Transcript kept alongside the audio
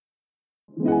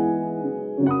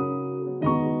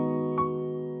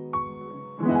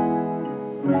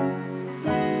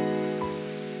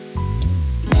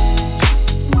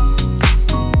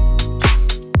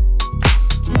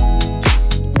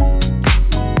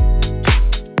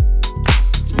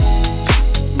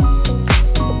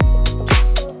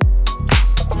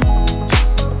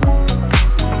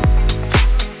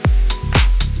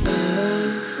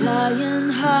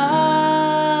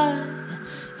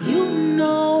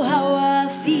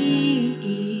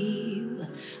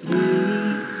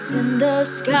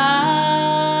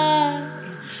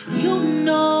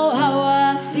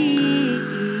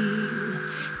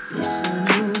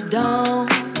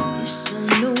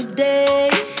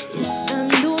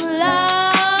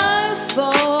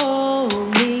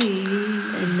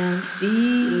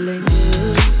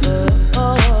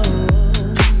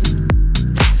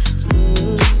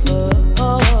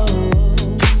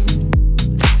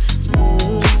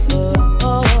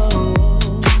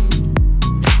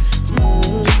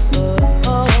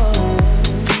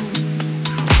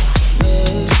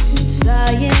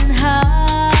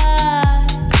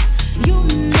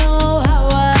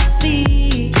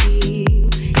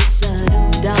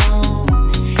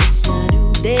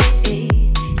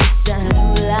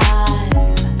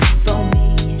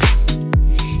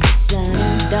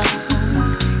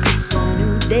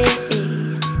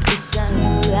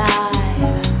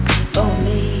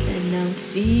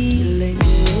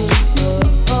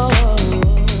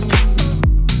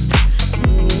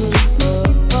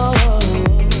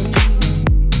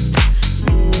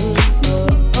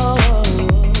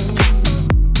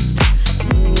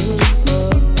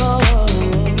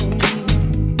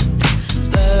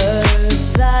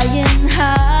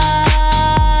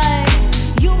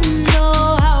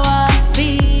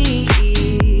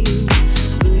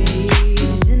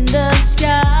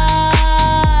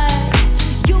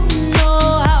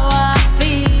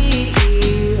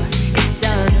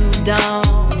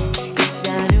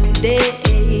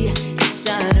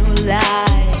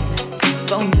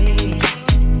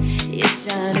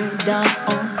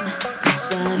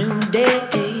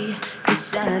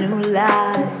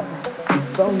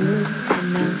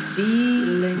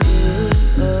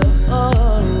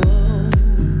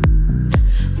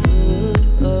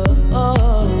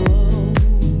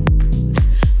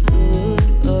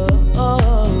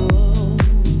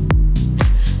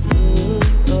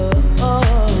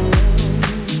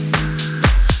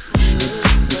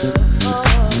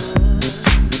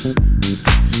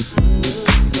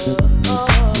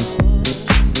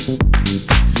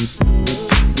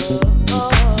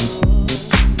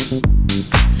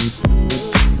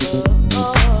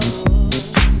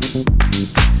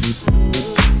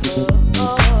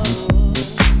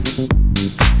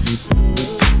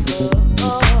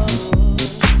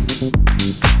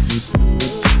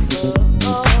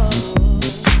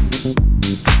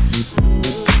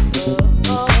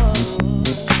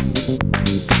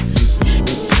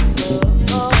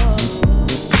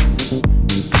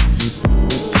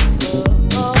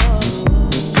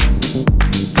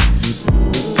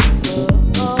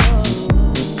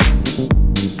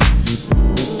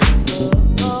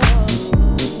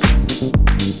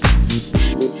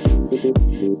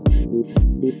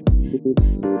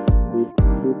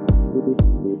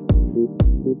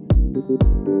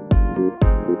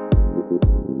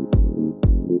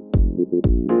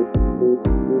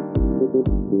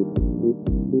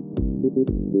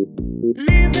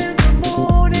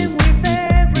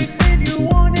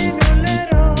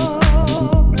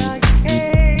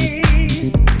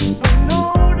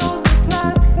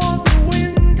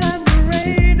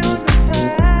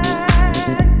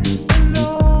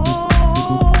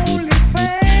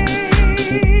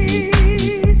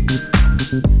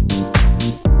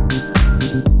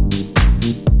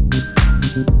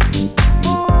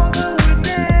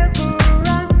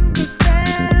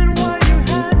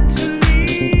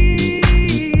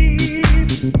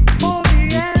For the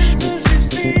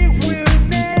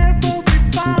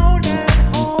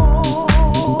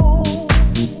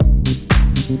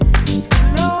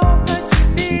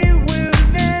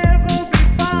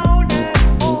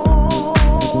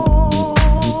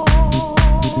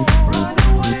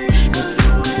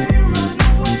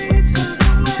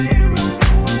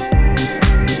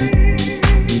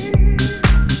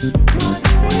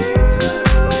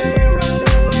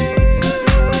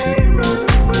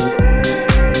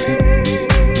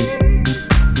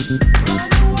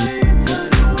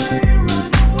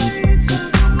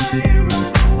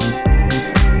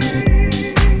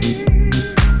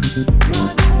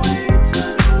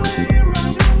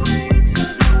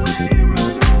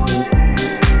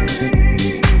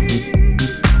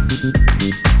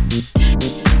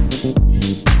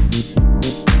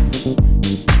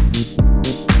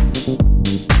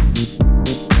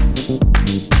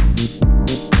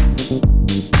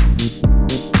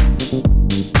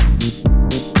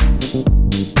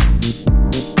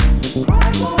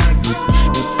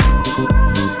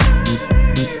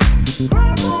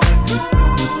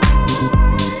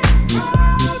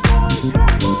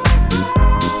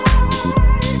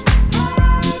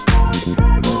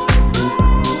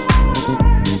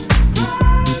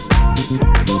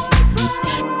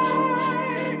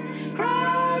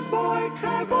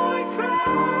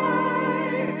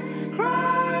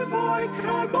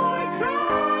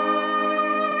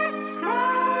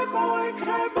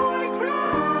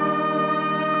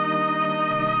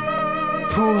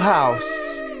Pool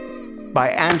House by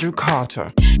Andrew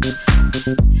Carter.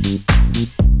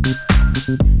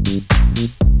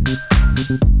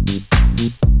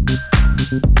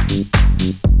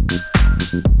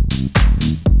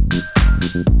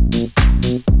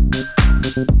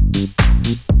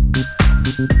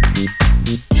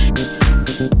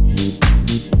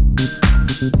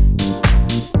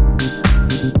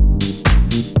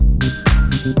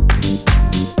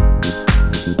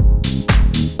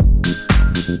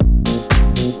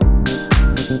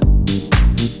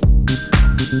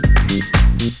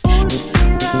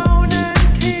 Around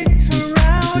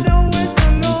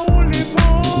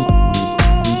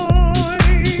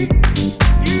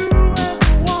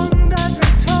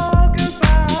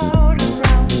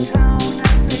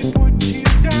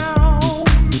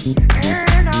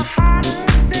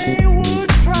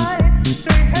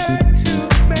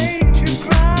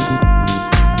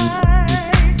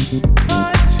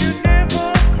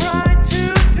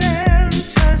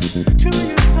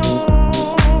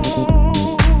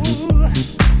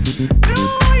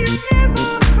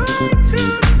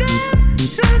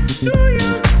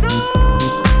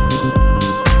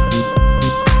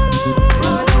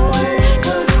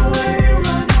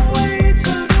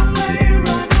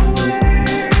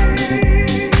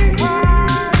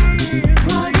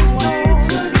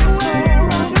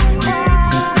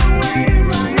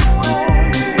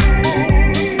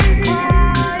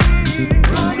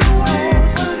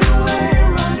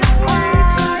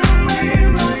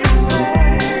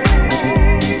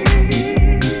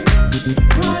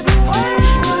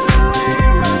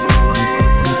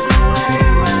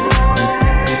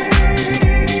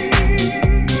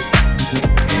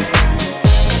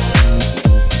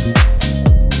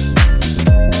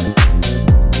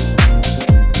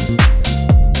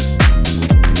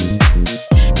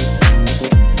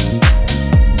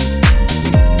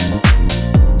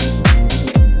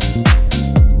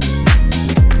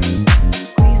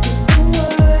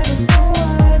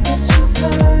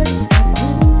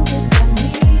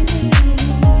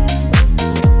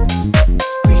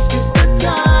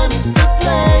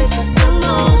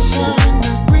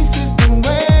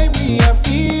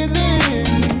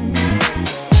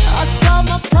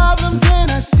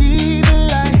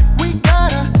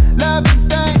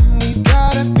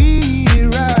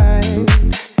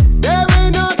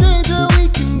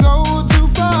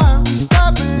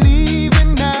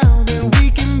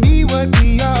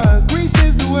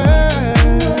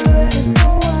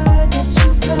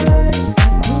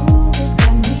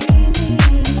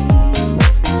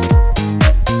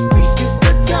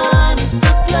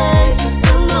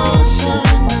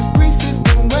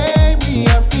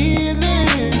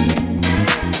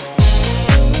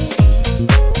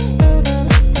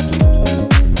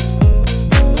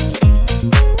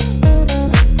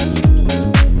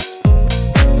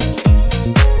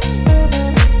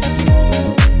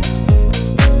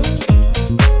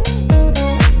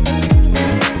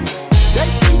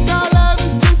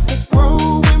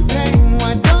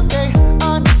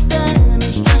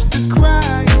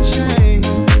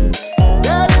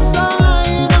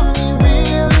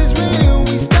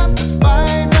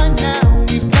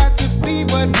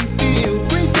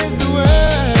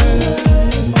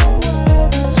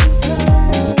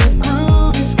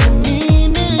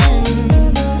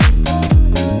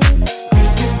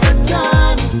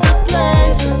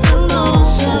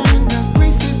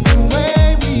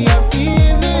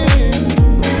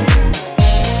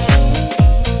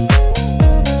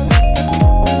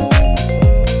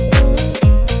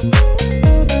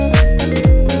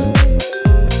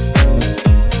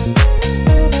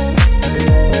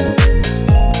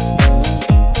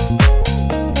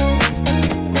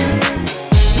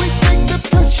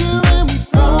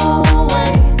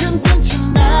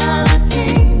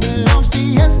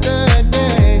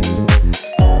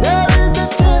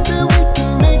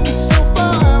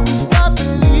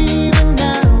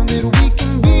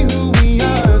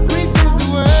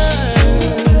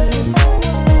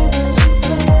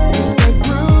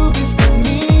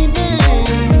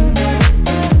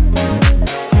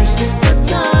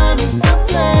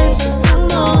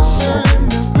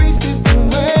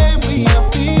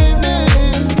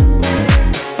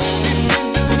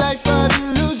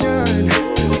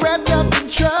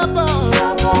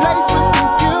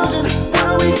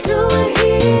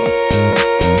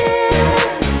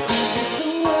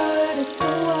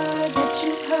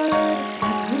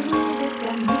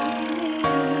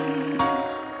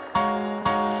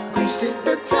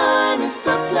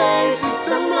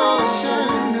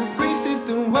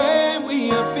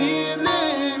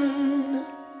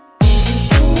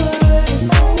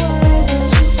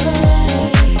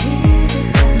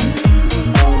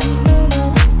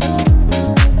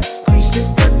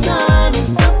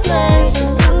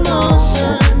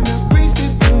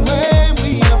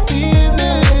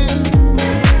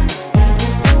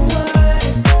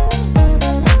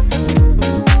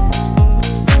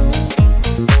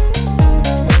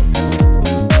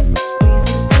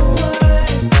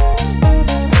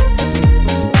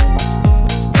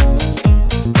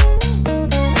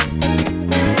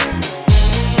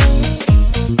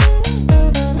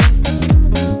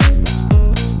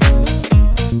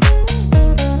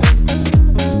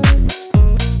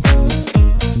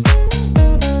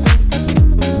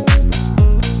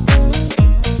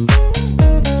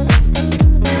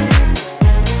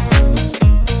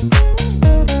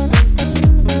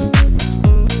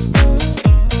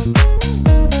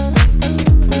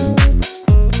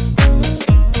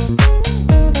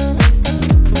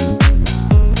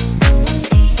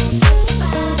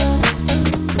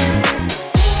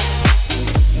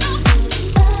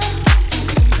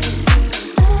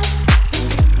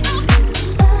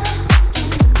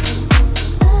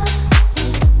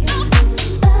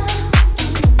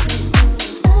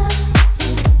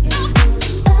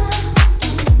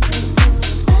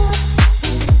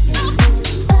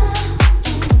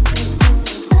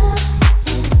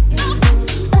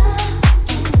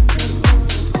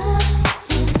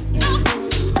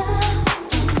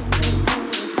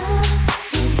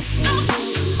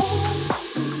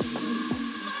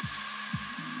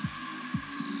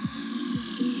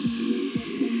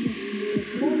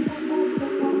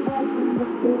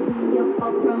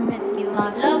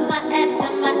Pablo, my ass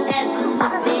and my abs in the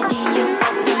video.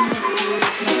 I'm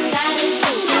promiscuous, no gotta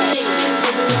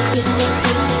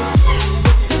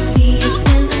see us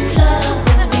in the club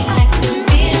when we like to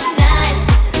feel nice.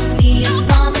 See us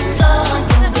on the floor,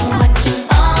 you've been watching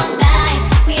all night.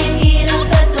 We ain't here to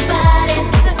hurt nobody.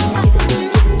 Give it to me, give it to me,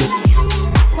 give it to me.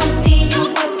 Wanna see you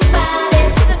work your body.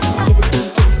 Give it to me, give it to me,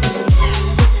 give it to me.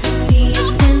 See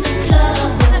us in the club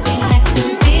when we like to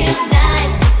feel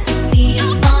nice. See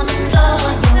us on the floor,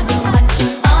 you've been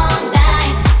watching all night.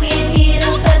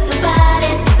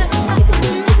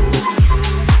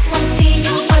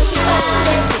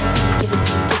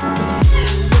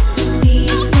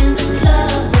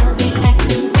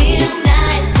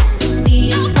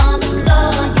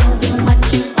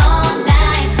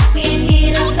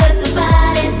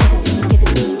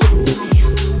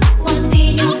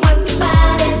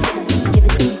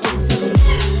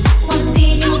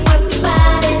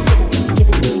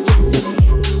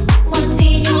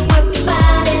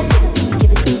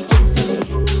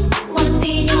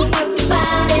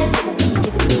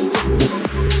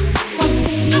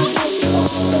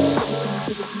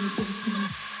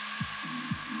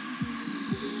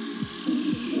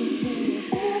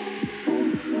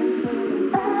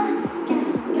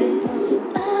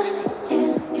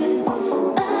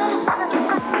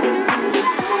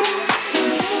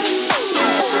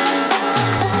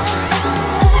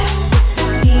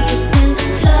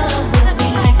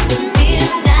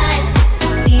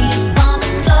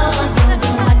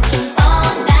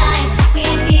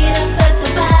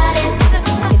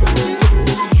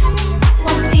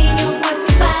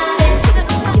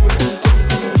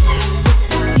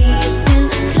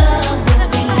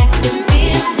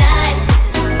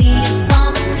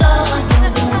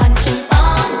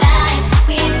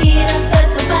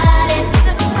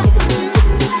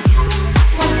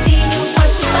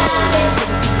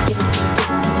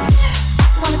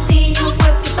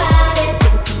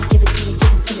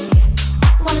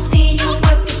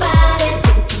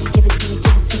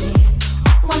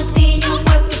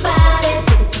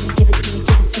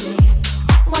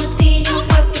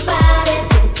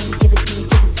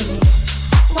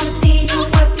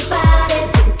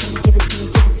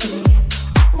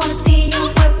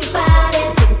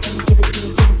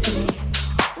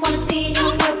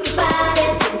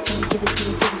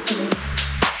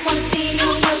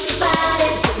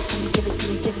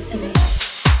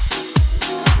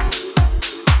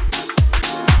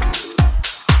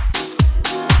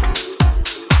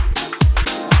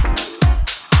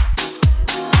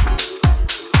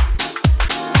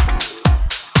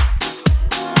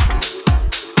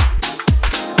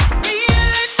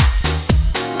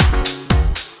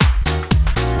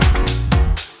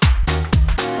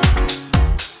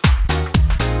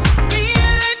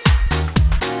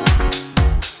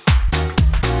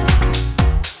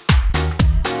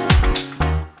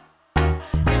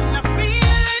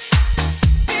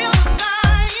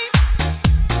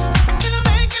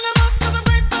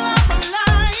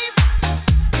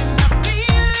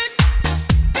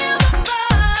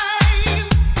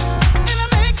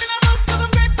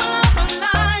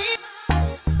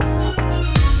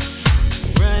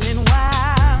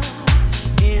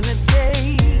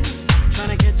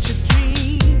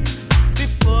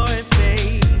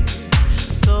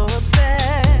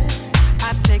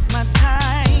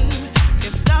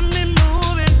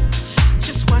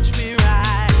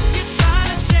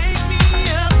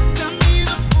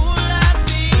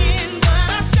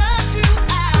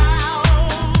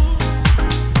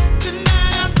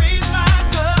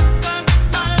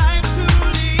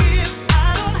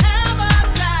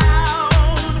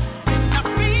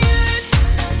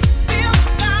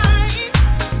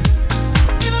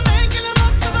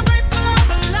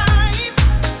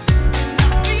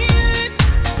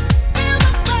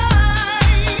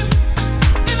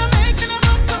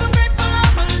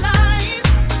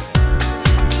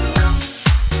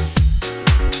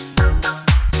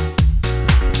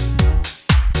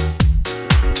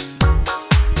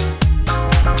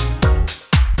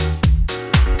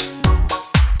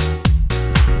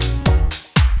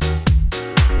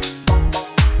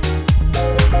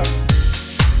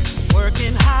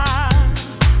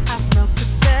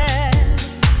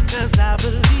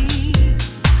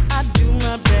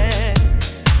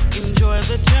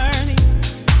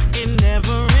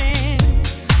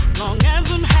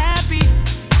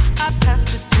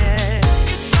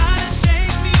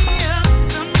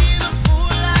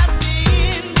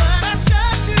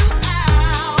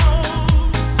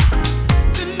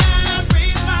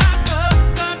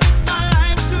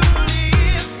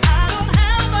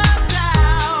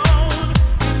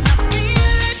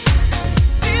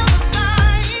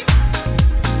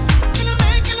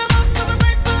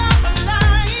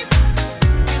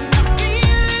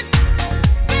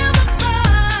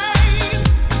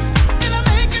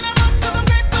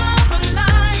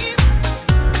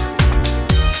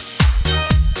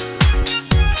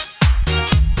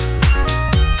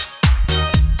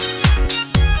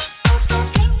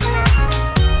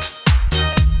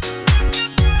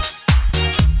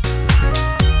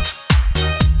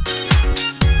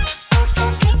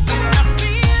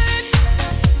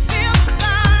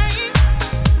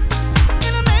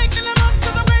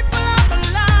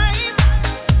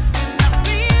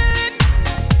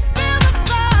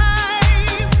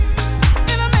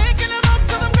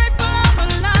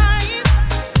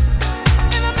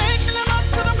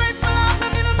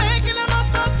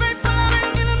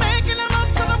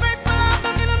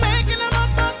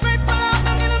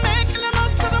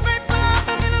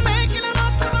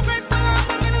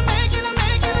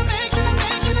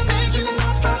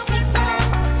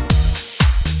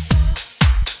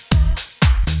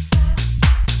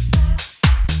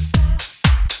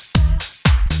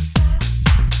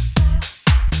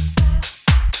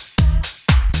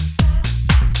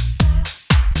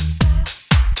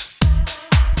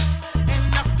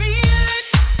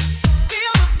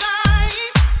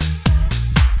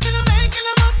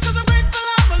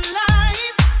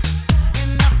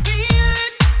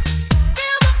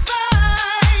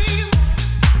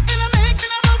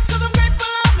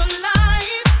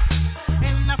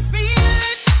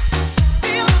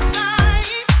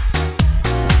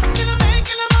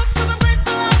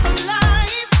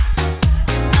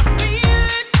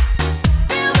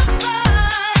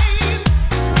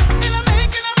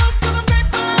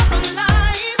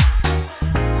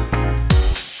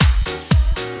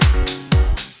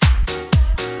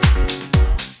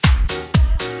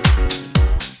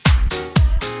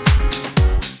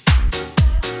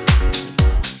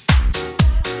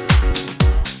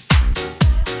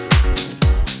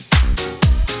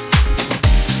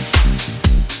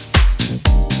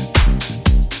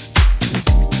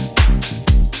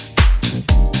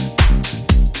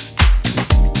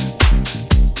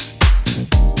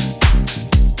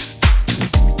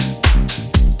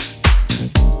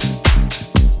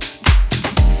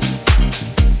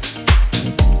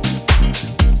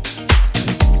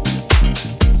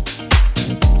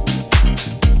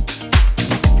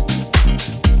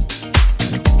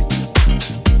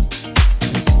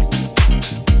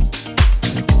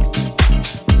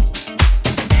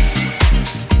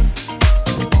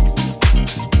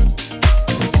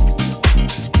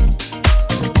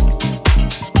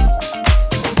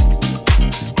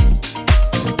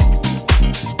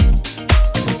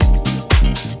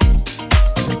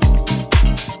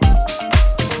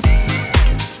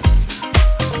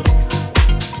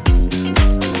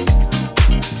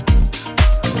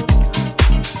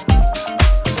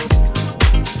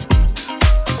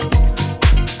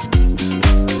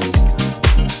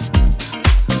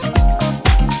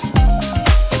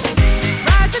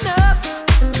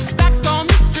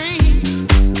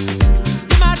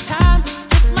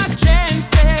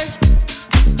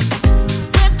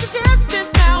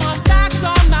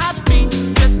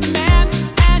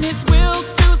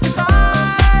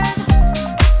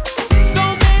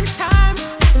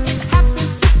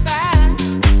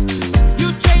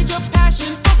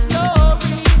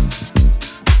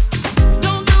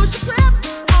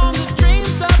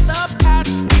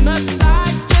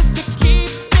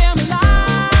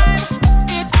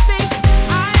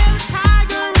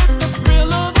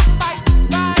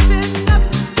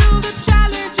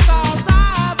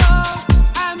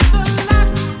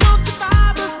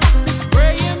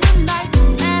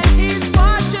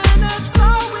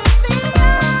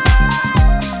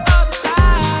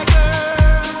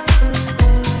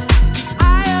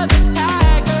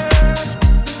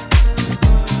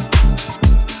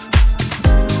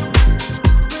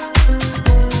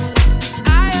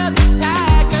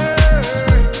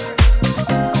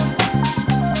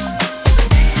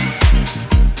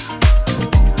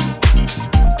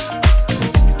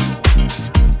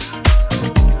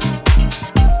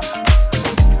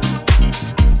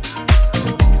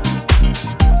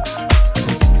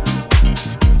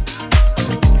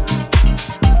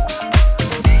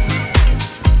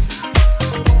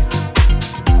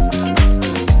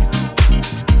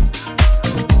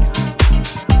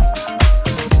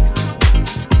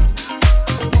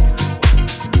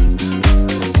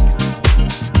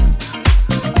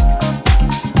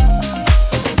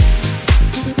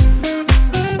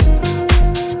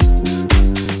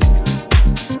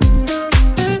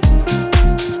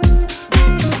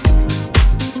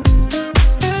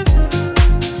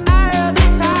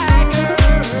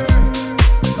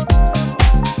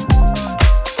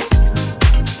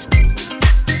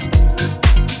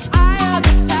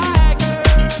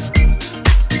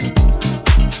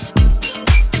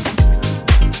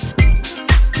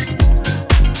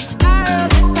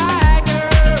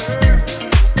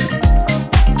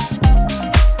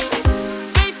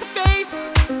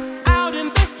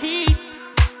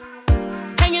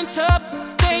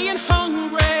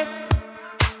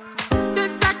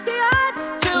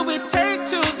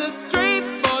 straight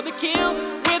for the kill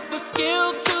with the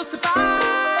skill to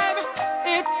survive.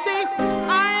 It's the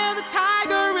eye of the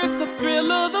tiger, it's the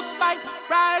thrill of the fight,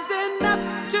 rising up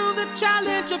to the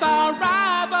challenge of our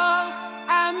rival.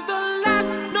 And the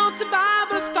last known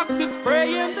survivor stalks his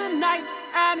prey in the night,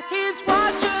 and he's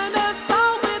watching us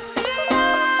all with the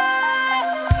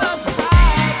eye of the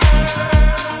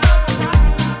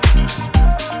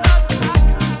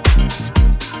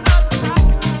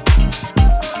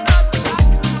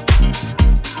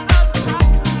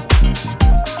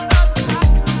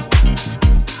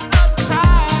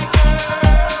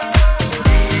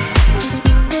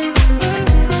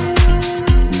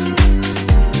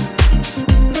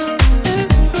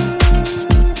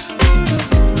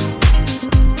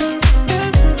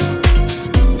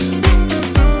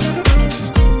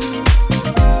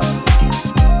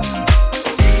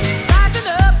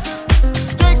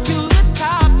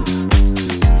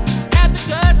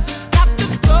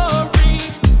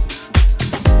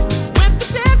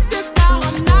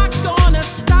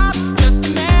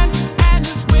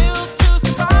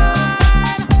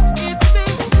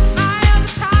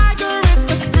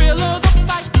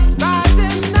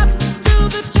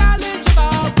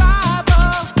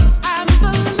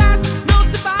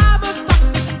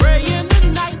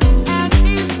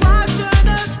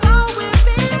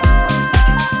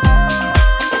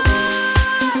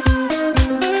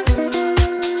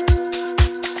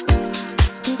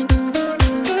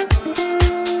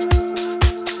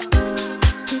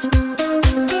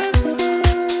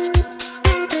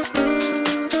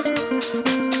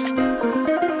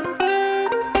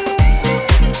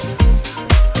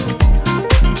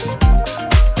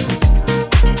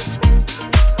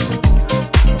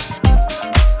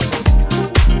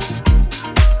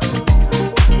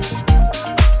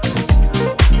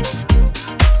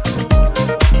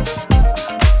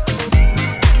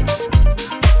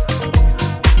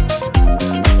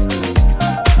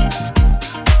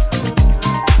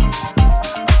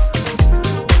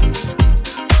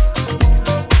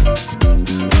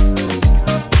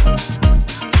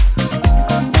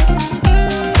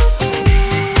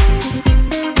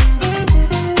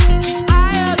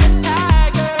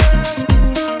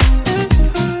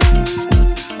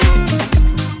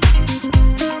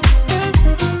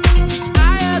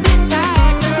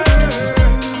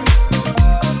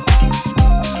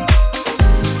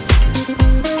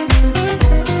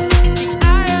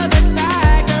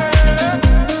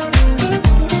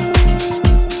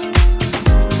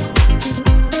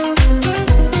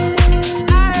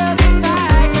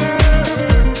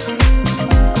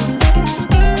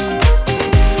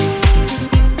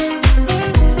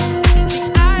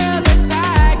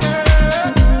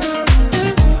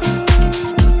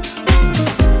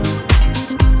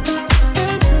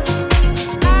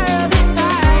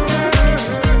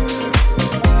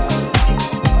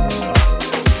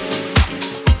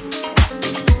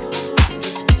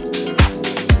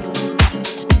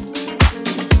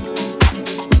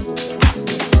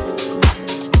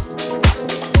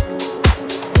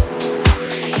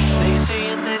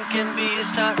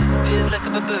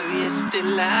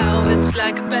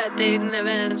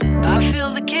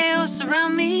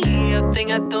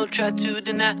try to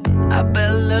deny. I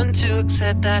better learn to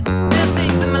accept that there are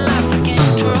things in my life I can't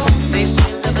control. They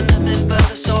say love is nothing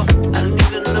but a sore. I don't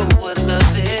even know what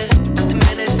love is. Too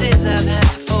many days I've had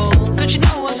to fold. Don't you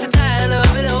know I'm so tired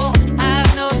of it all? I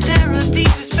have no terror,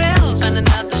 these are spells. Finding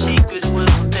out the secret will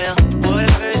tell.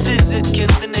 Whatever it is, it can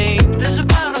be named. There's a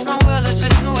part of my world that's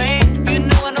fading away. You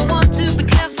know I don't want to be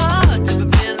careful to be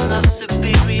being not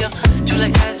superior. True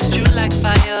like ice, true like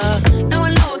fire. Now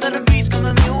I know that a breeze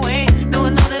coming your way. Now I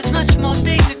know there's much more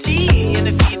dignity in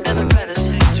defeat than a brother's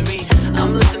victory.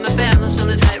 I'm losing my balance.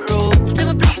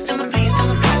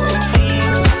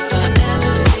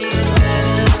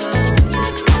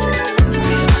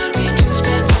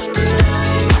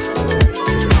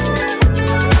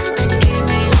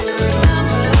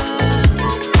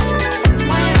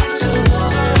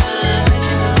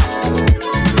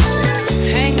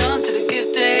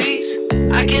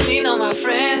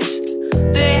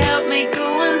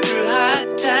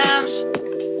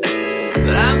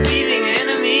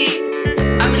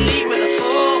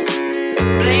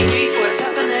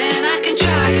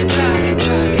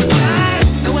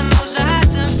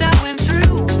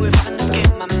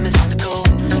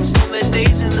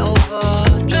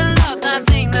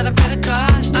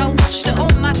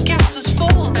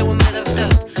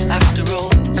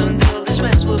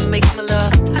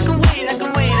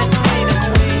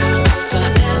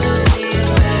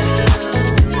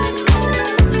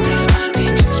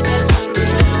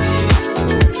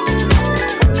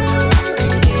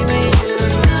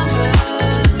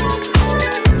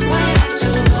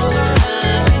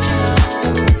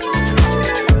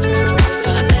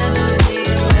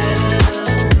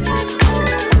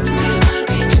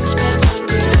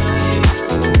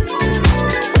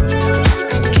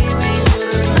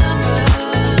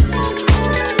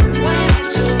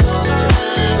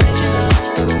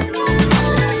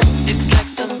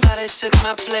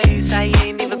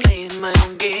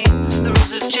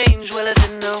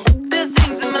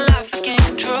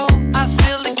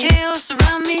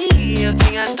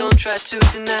 to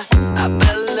deny. I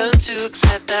better learn to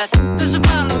accept that. There's a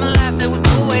part of my life that will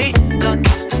go away. Dark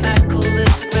as the night, cold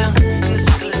as the ground. And the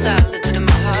sickle is silent in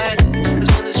my heart.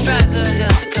 There's one that strives a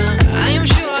hell to come. I am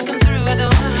sure I come through, I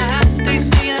don't know how. They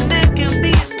say a neck can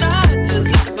be a start.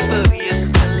 Feels like a barbarian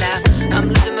still out.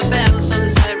 I'm losing my balance on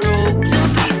the side road. Tell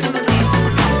me please, tell me please, tell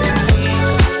me please, tell me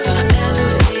please. If I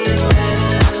ever feel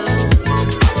better,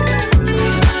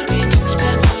 remind me to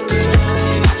spend some time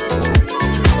with you.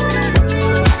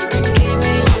 Give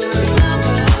me your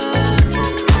number.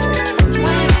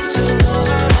 When it's all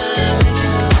over, I'll let you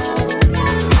know.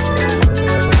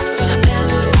 If I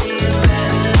ever feel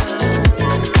better,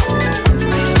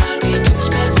 remind me to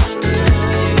spend some time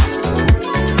with you.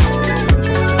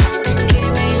 Give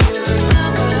me your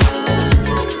number.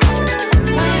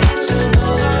 When it's all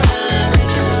over, I'll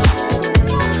let you know.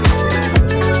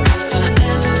 If I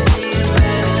ever feel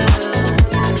better,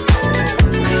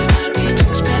 remind me to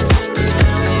spend some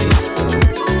time with you.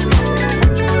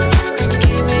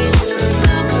 Give me your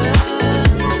number.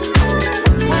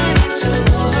 When it's all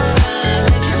over, I'll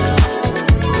let you know.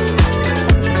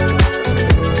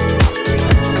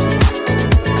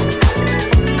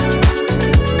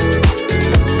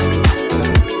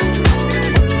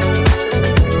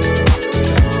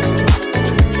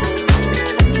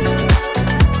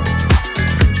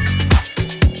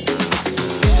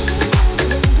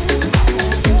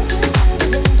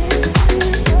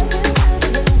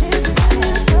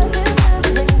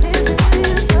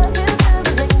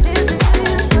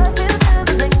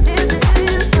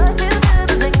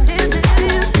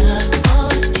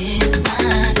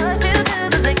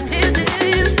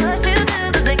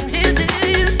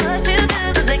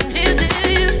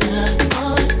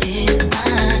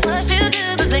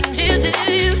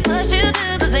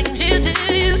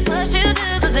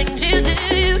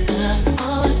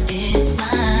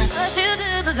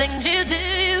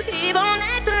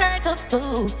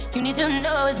 You need to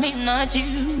know it's me, not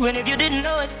you. And if you didn't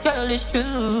know it, girl, it's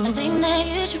true. I think that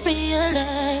you should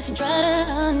realize and try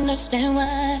to understand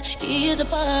why he is a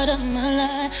part of my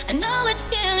life. I know it's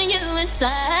killing you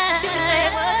inside. You say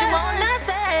what you wanna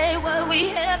say, what we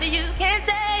have you can't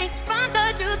say. From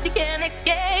the truth you can't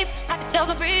escape. I can tell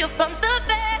the real from the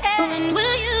fake. When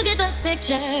will you get the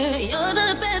picture? You're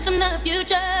the best from the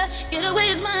future. Get away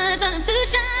is my time to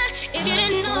shine. If you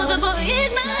didn't know, the boy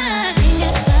is mine.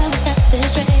 It's time we got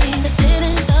this straight. We're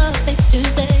sitting up face to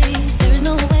face. There is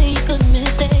no way you could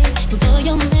mistake. Before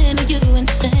your man, are you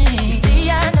insane? See,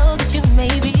 I know that you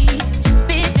may be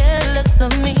jealous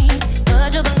of me,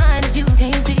 but you're blind if you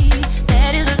can't see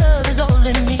that his love is all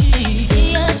in me.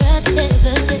 See, I tried to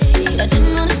hesitate. I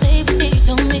didn't wanna stay, but he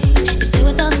told me you stay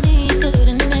without me,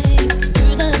 couldn't make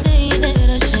through the day that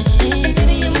I shame.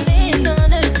 Baby, you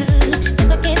misunderstood, 'cause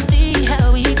I can't see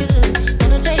how we could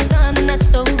wanna chase something that's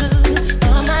so good.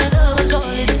 All my love was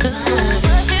all it took.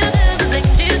 What you do, the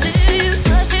things you do.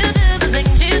 What you do, the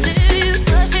things you do.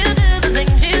 What you do, the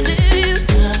things you do.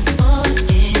 Love all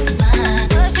is mine.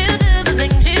 What you do, the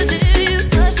things you do.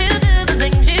 What you do, the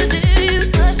things you do.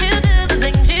 What you do, the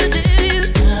things you do.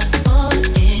 Love all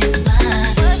is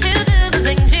mine. What you do, the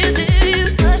things you do.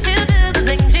 What you do, the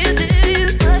things you do.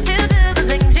 What you do, the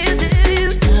things you do.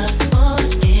 Love all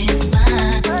is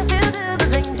mine. What you do, the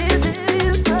things you do.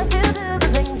 What you do, the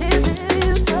things you do.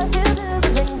 What you do, the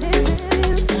things you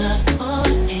do. Love all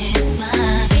is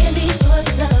mine. In these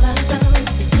words love I found,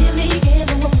 you simply give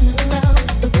a woman around.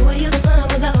 The boy is mine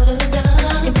without a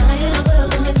doubt. You might as well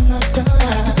come in the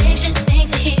sun. They should think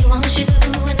that he wants you,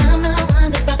 and I'm the one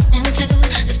that brought him to the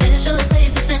special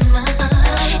place that's in my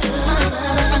heart. It was my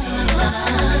love from the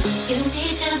start. You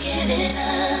need to give it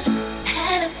up.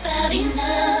 Had about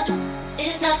enough.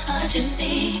 It's not hard to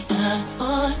see, but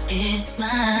boy, it's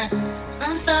mine.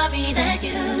 I'm sorry that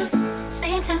you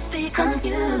seem to be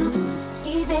confused.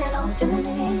 Even on to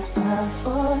me, but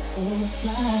boy, it's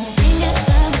mine. I think it's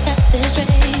time we got this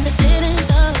straight. We're sitting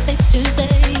up face to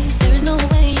face. There is no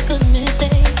way you could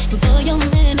mistake. Before your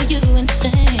man, are you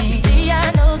insane? See, I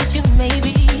know that you may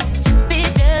be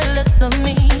jealous of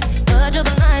me, but you're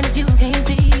blind if you can't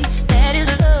see that his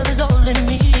love is all in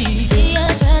me. See, I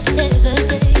tried to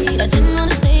hesitate. I didn't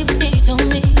wanna stay, but he told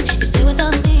me you stay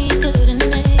without me, couldn't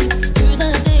make through the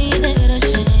day that I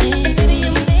shame. Baby,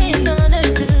 you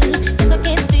misunderstood, 'cause I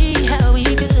can't see how we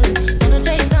could wanna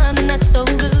chase something that's so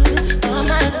good. All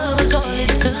my love was all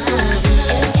it took.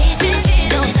 You need to get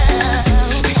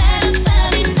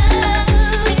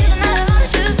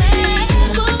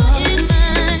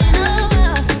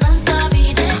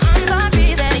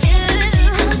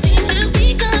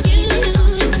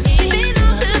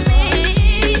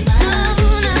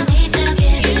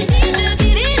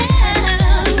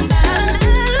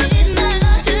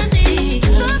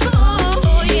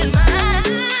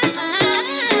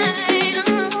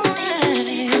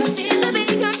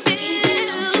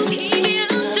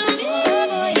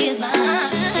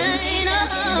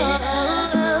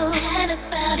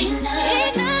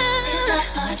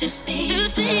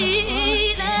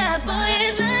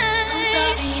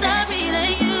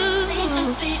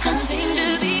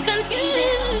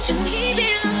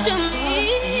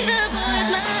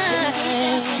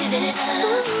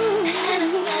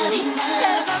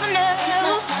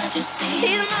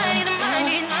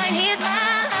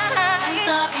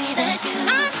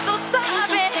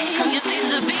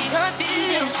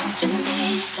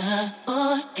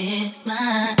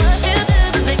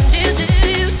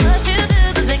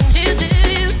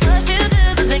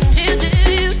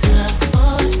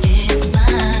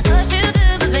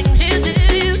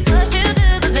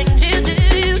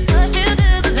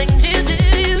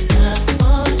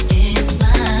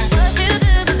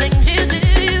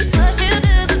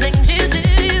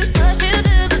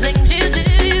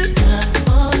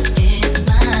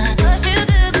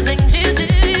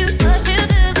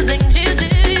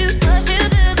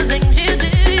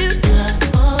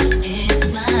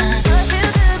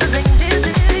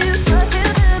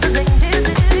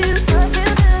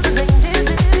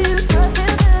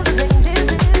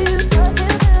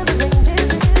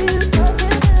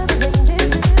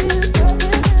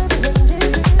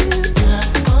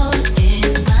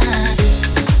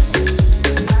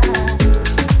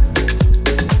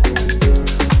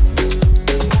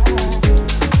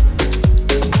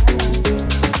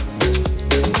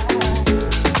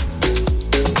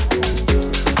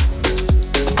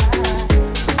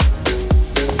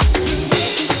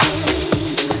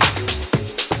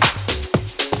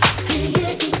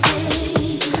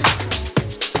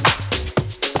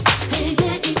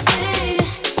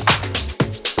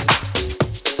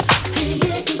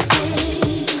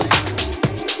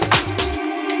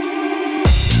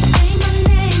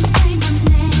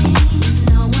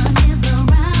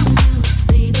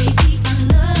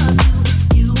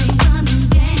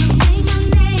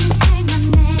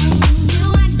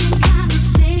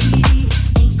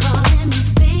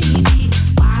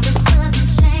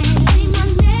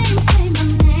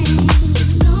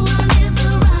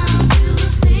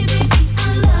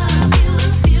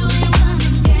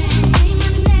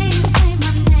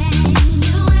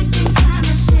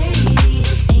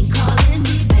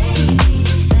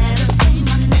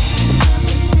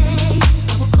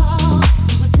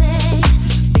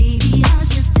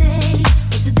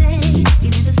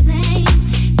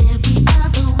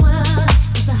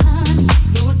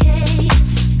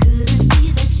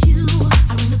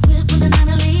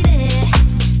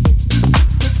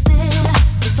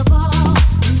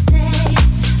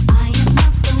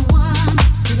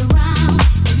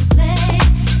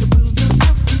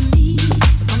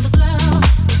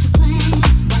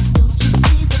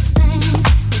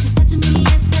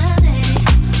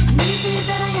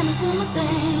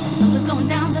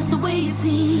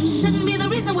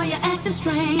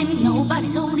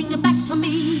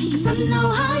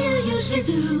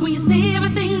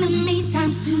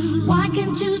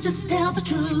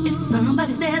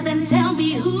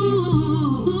Baby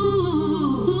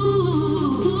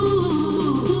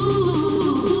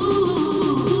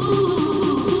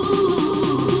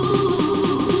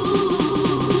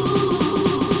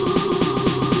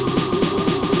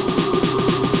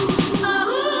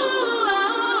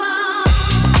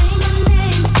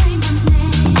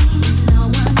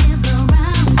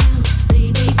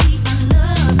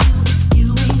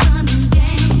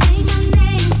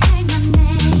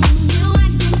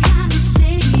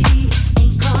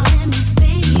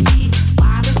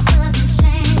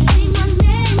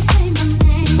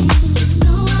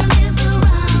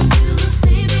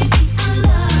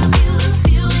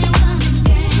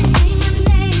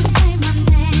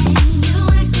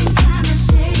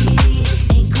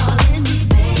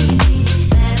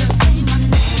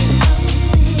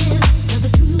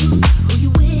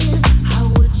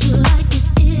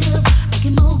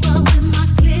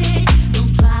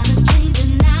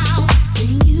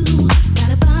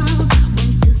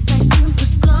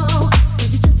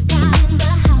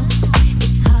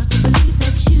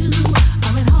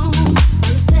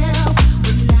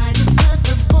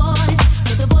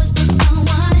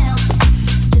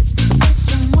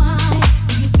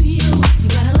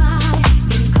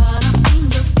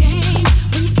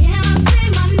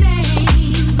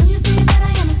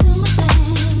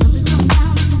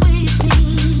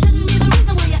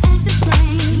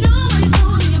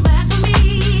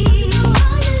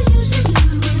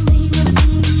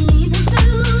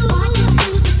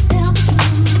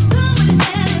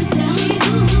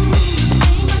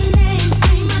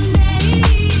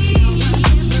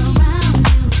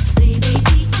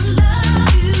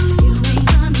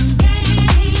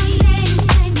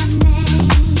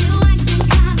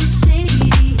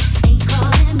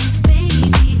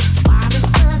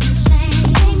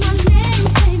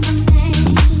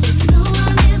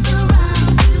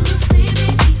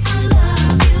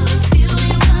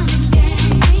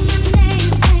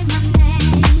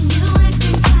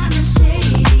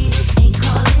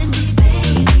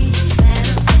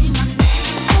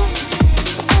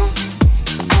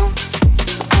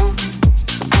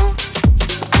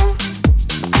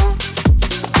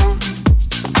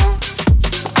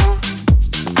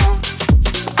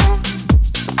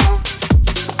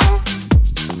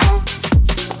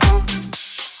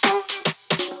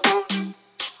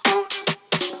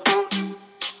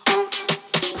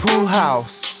Pool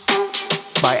House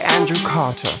by Andrew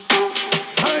Carter.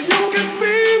 You can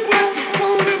be what you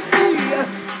wanna be.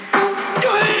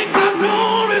 You ain't got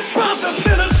no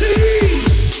responsibility.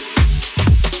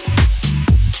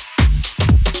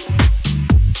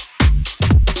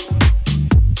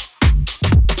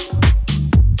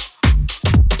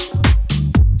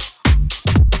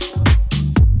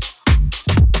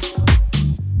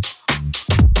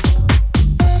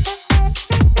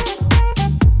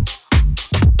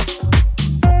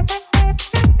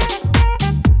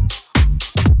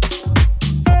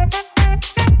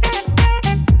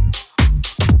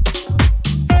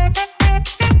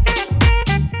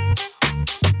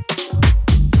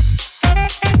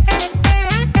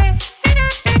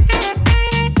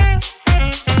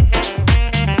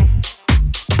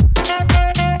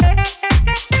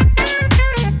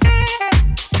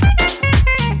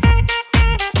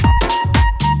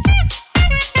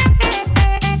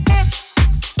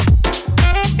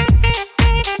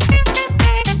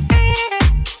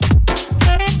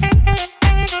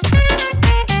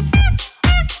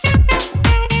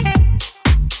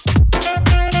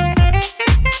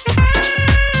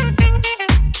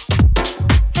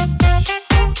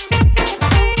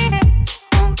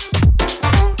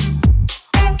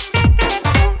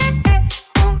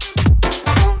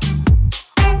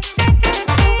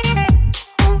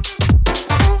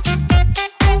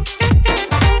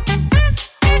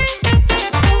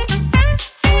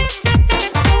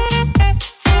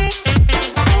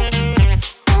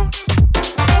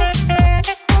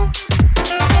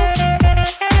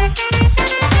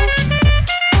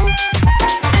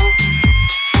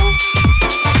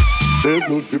 There's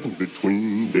no difference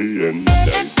between day and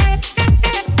night.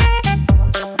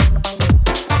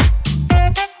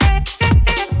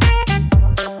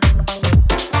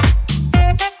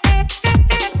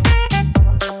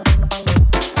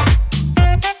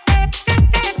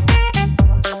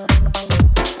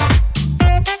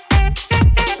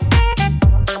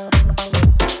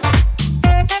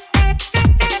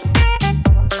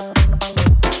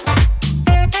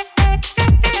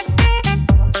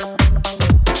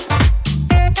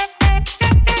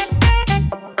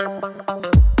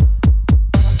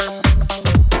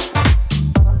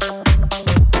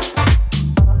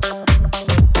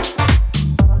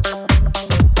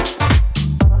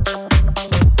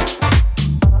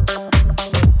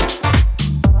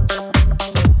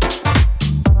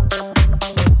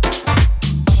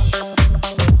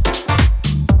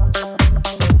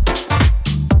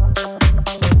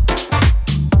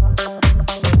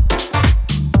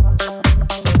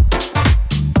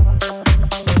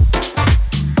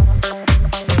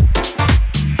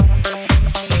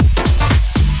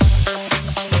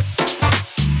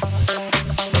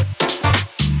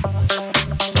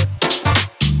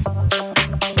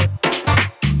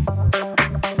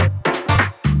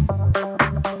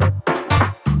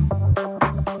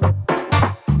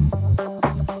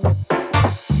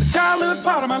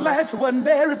 It wasn't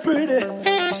very pretty.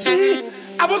 See,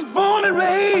 I was born and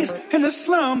raised in the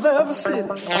slums of a city.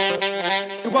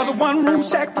 There was a one-room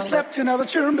shack that slept 10 other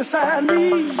children beside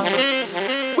me.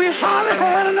 We hardly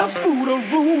had enough food or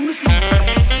room to sleep.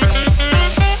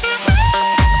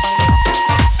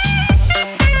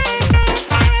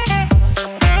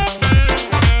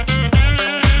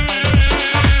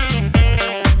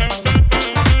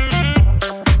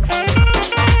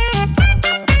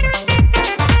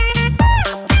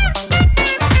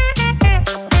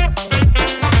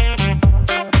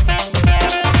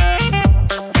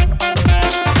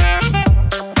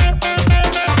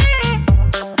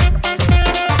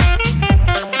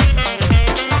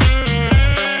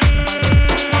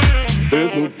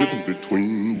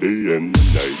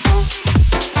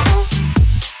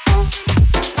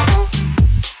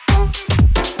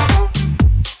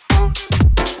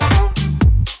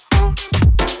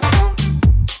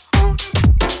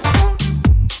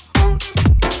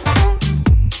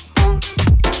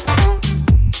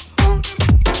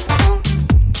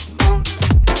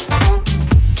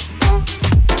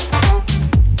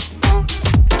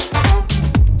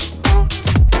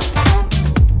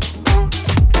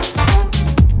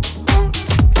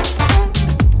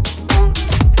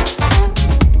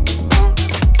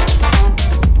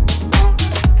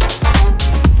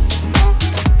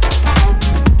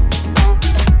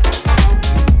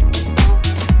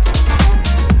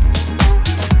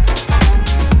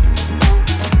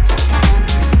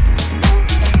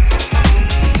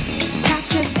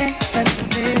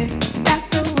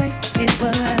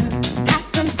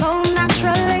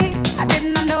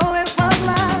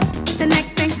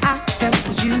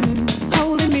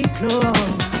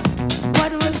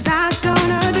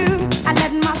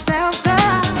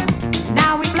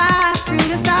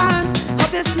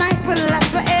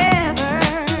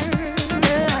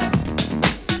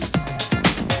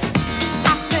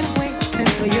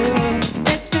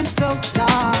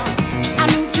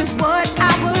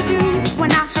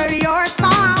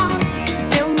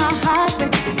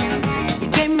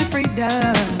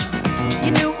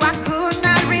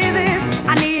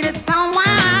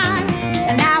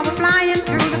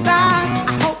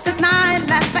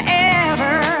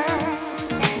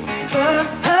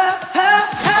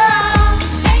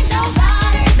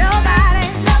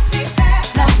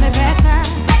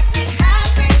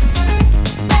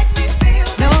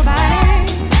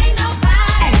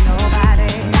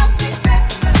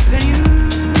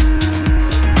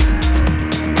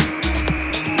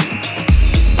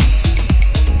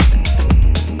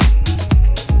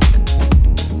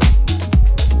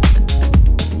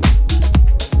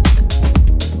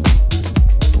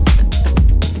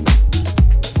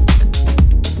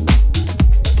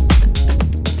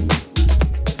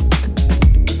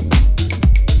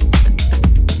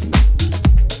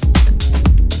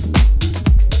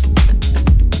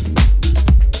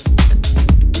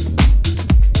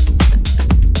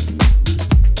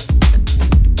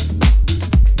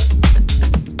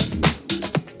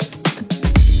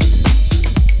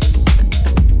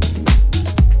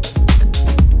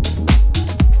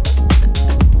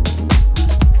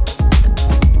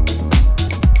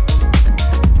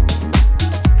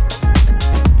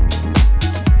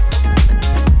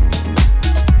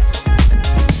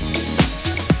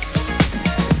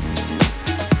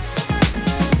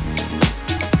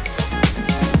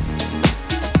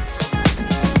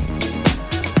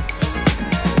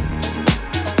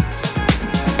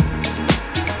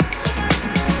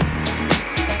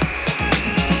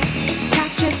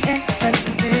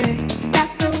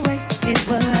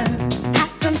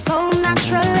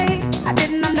 naturally. I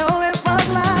did not know it was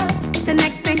love. The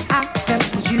next thing I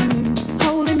felt was you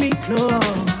holding me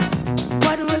close.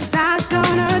 What was I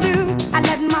gonna do? I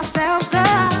let myself go.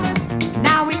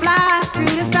 Now we fly through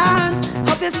the stars.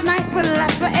 Hope this night will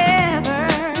last forever.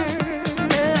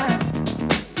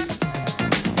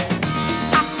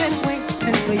 I've been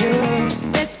waiting for you.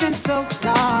 It's been so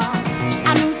long.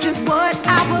 I knew just what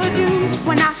I would do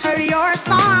when I heard your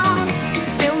song.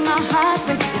 Fill my heart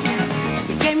with you.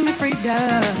 You gave me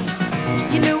freedom.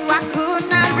 You knew I could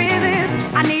not resist.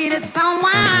 I needed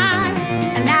someone.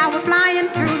 And now we're flying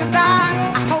through the stars.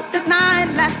 I hope this night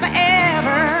lasts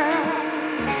forever.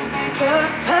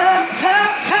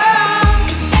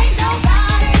 Ain't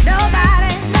nobody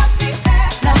loves me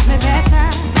better.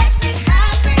 Makes me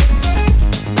happy,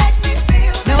 makes me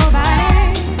feel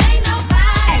nobody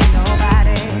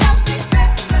loves me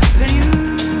better than you.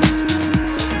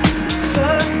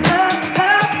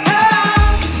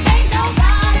 Ain't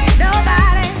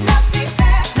nobody loves me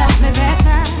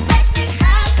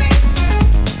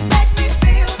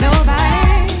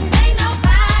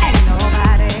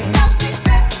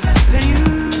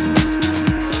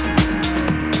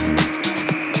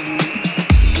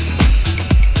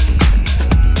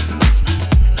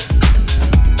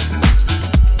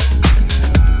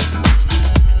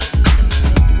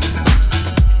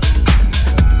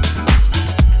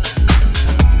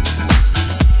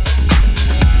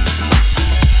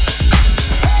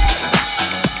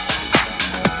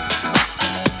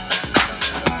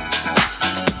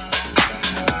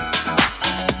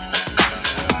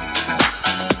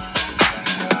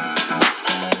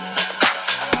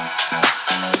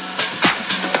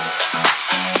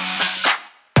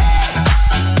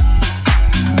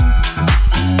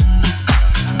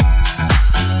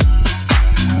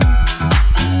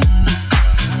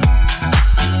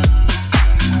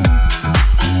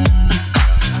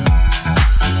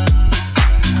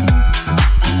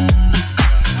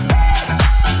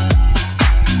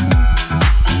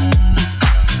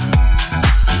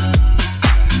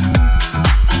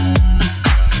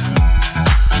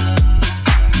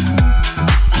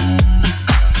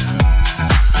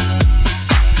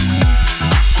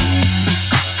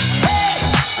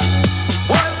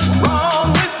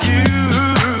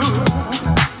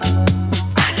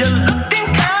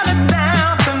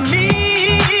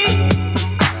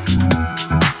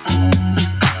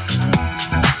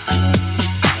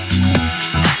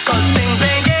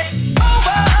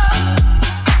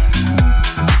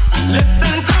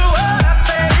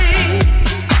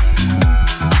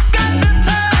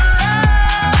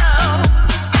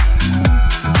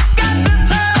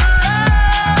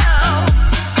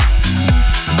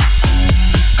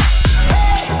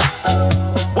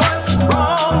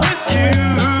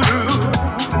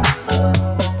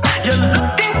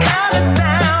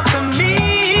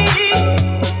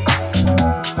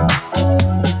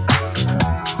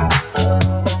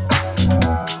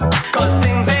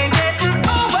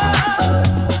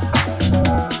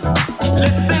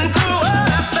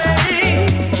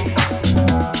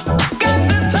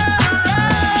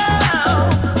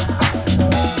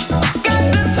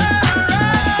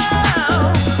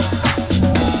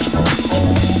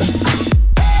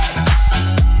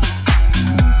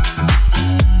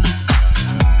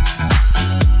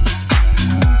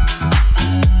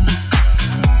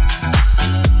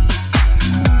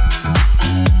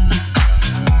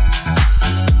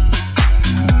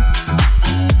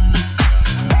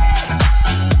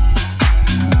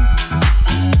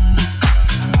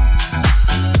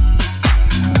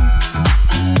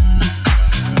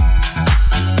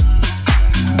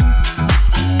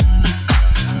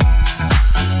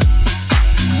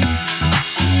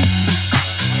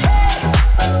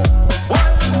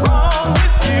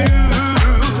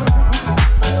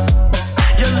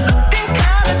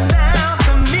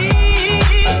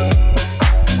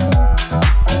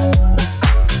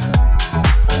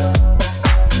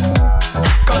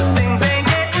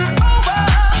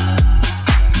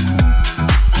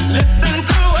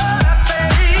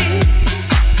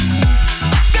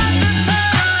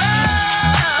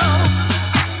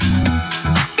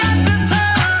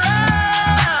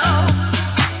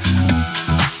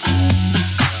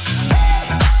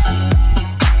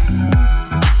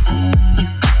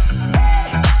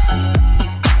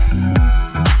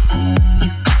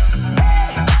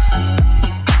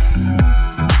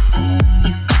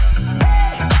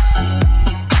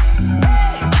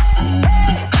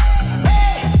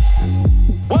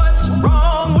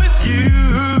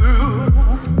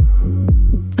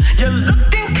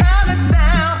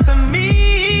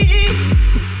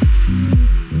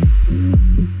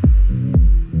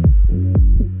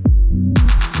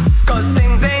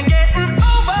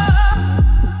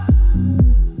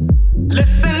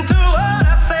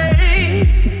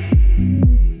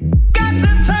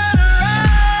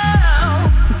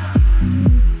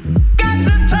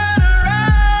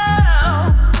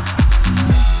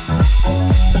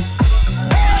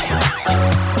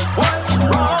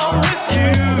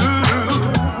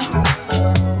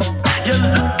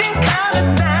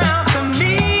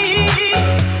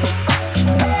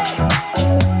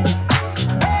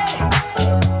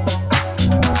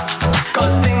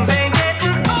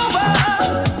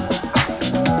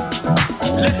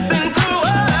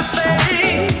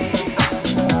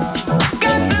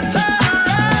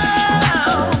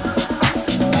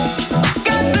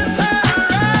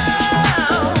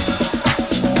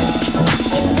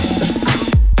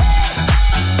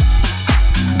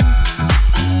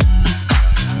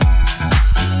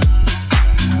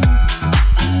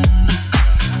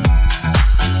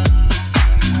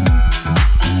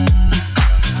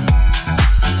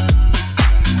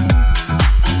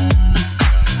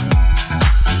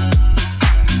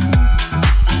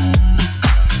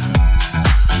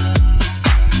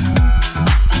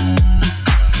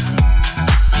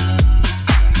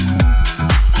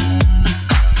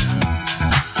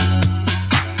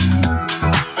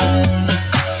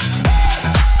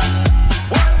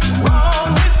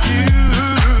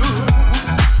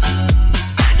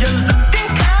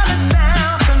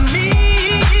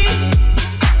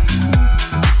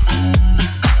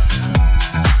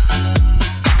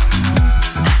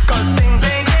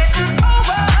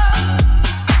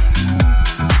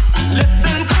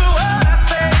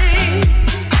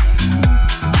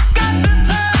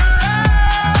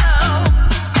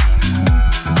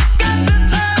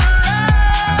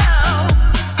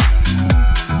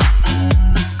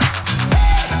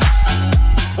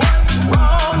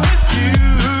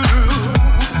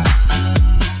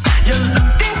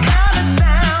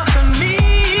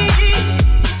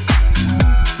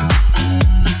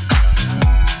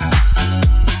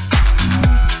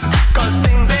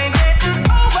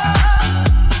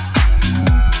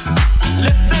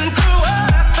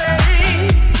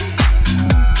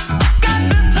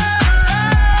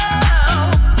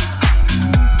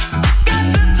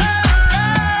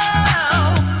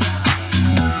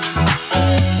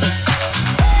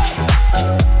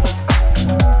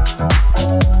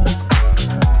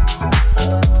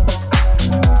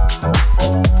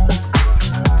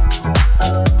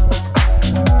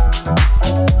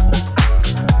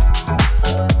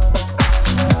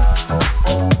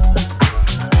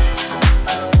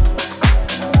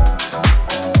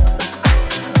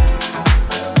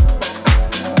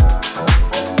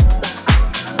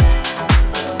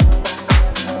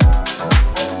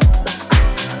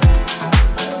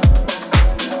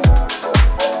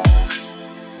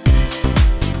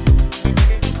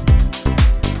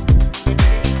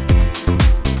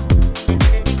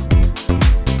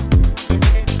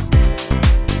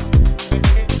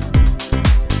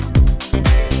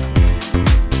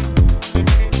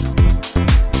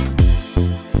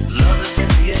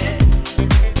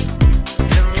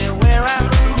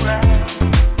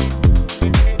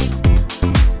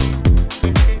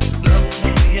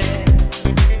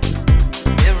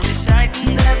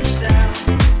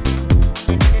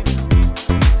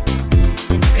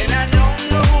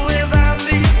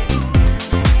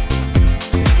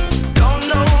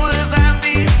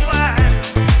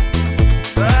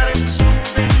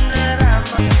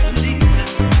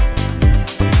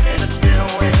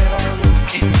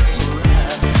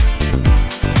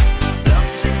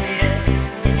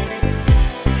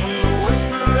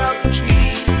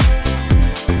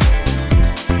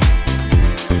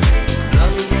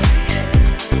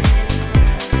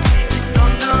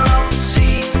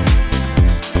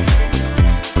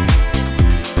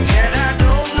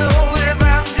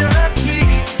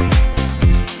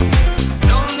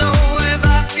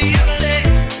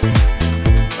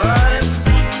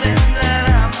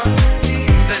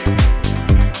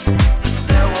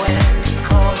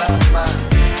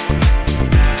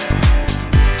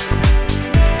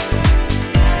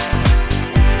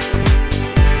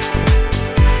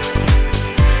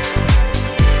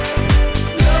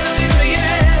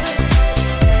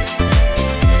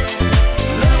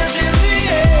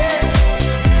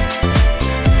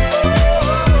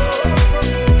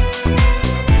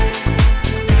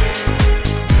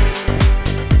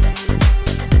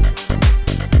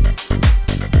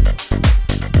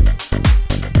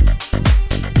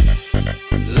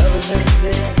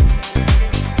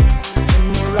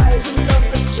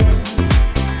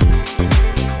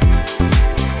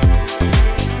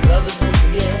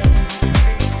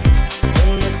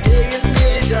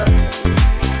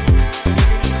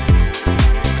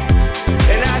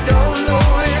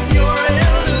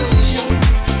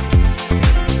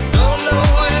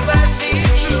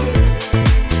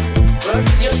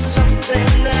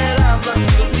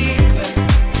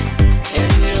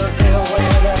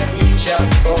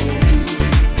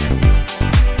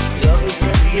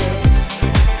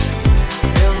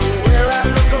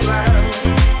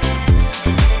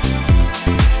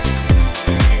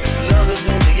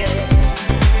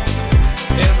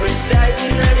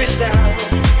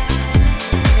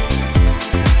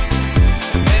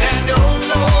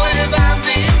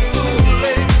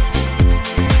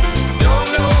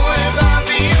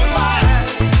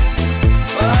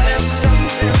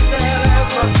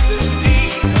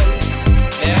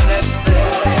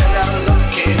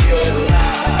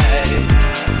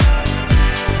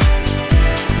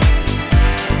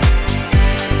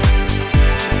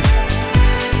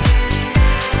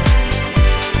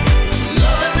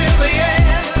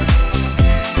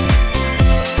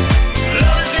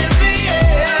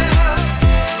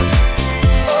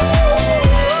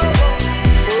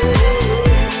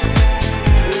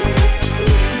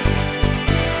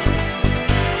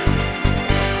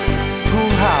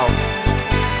House.